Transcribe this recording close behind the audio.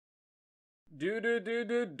Do.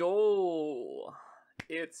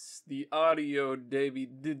 It's the audio daily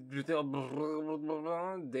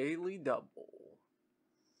double.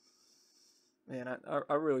 Man,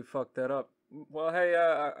 I really fucked that up. Well, hey,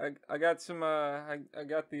 I got some I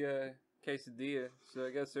got the quesadilla, so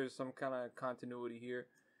I guess there's some kind of continuity here.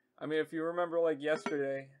 I mean, if you remember, like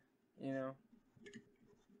yesterday, you know.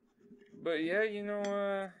 But yeah,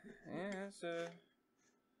 yeah, it's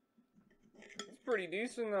pretty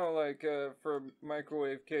decent though, like for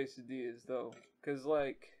microwave quesadillas though, cause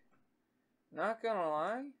like, not gonna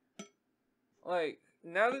lie, like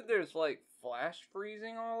now that there's like flash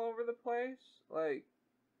freezing all over the place, like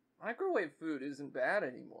microwave food isn't bad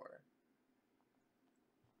anymore.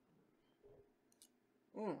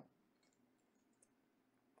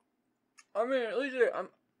 I mean, at least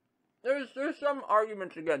there's some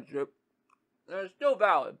arguments against it. They're still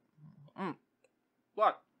valid.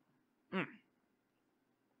 What?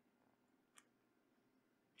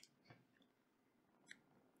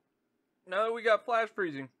 Now that we got flash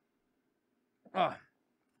freezing. Sorry,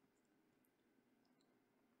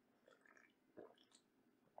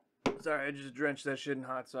 I just drenched that shit in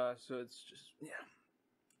hot sauce, so it's just, yeah.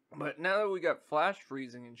 But now that we got flash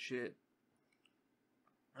freezing and shit,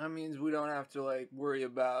 that means we don't have to, like, worry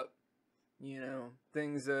about,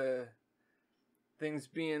 things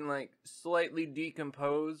being, like, slightly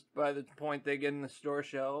decomposed by the point they get in the store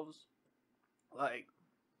shelves. Like,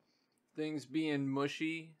 things being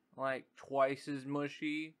mushy, like, twice as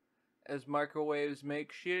mushy as microwaves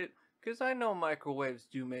make shit. Because I know microwaves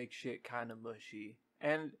do make shit kind of mushy.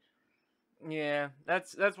 And, yeah,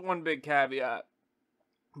 that's one big caveat.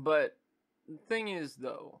 But the thing is,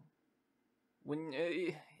 though, when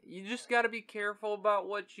you just gotta be careful about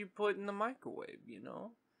what you put in the microwave,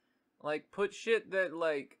 Like, put shit that,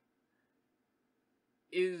 like,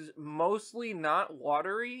 is mostly not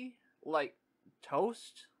watery, like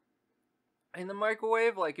toast, in the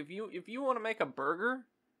microwave. Like, if you want to make a burger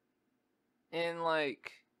and,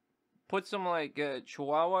 like, put some, like,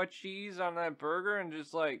 Chihuahua cheese on that burger and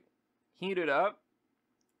just, like, heat it up,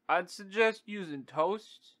 I'd suggest using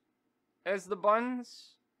toast as the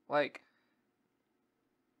buns. Like,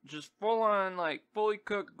 just full on, like, fully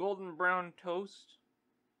cooked golden brown toast.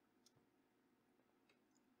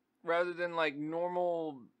 Rather than, like,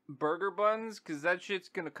 normal burger buns, because that shit's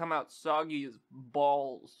gonna come out soggy as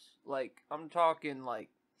balls. Like, I'm talking, like,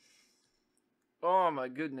 oh my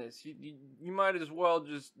goodness. You might as well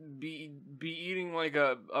just be eating, like,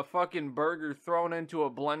 a fucking burger thrown into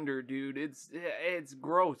a blender, dude. It's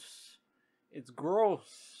gross. It's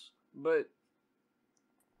gross. But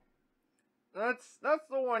that's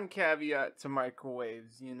the one caveat to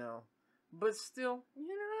microwaves, But still,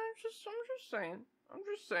 I'm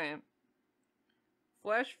just saying.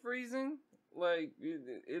 Flash freezing, like,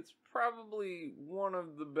 it's probably one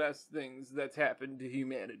of the best things that's happened to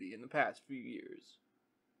humanity in the past few years.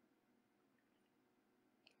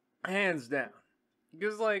 Hands down.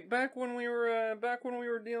 Because, like, back when we were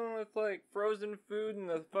dealing with, like, frozen food in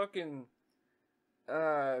the fucking,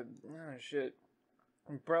 shit,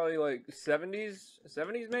 probably, like, 70s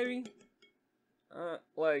maybe?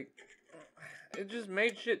 Like, it just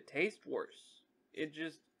made shit taste worse. It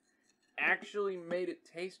just actually made it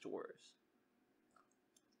taste worse.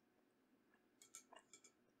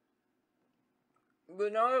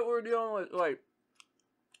 But now that we're dealing with, like,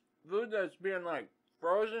 food that's being, like,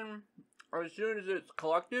 frozen as soon as it's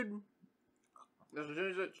collected, as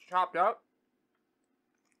soon as it's chopped up,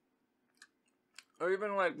 or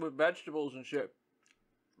even, like, with vegetables and shit,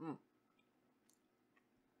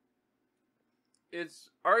 it's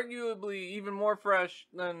arguably even more fresh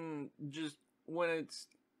than just when it's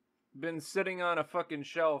been sitting on a fucking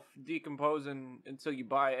shelf decomposing until you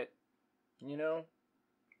buy it,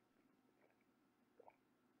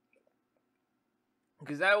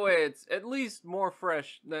 Because that way it's at least more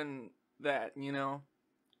fresh than that, I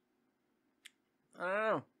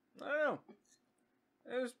don't know.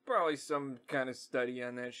 There's probably some kind of study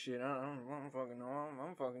on that shit. I don't fucking know. I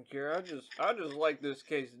don't fucking care. I just like this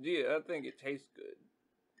quesadilla. I think it tastes good.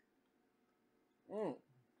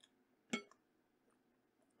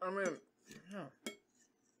 I mean, yeah.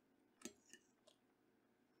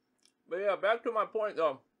 But yeah, back to my point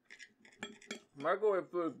though. Microwave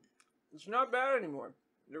food, it's not bad anymore.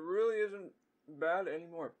 It really isn't bad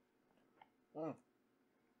anymore. Well,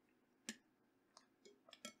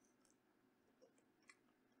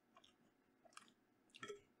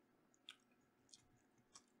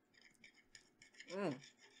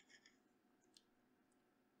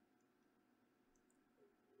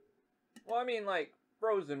 I mean, like,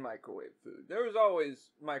 frozen microwave food. There was always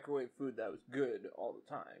microwave food that was good all the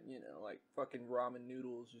time, you know, like fucking ramen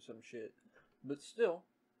noodles or some shit. But still,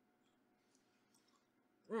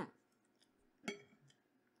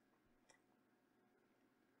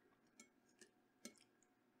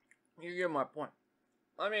 you get my point.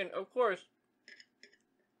 I mean, of course,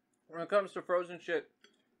 when it comes to frozen shit,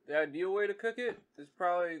 the ideal way to cook it is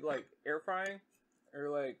probably like air frying, or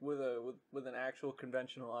like with an actual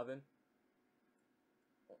conventional oven.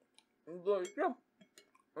 But yeah,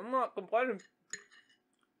 I'm not complaining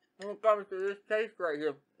when it comes to this taste right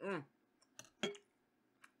here.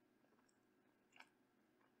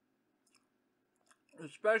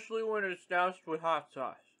 Especially when it's doused with hot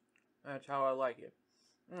sauce. That's how I like it.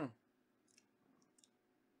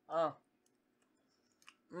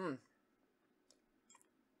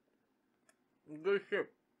 Good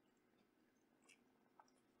shit.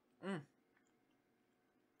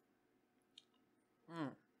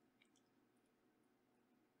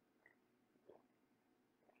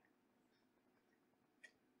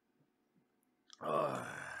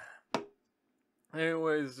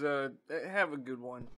 Anyways, have a good one.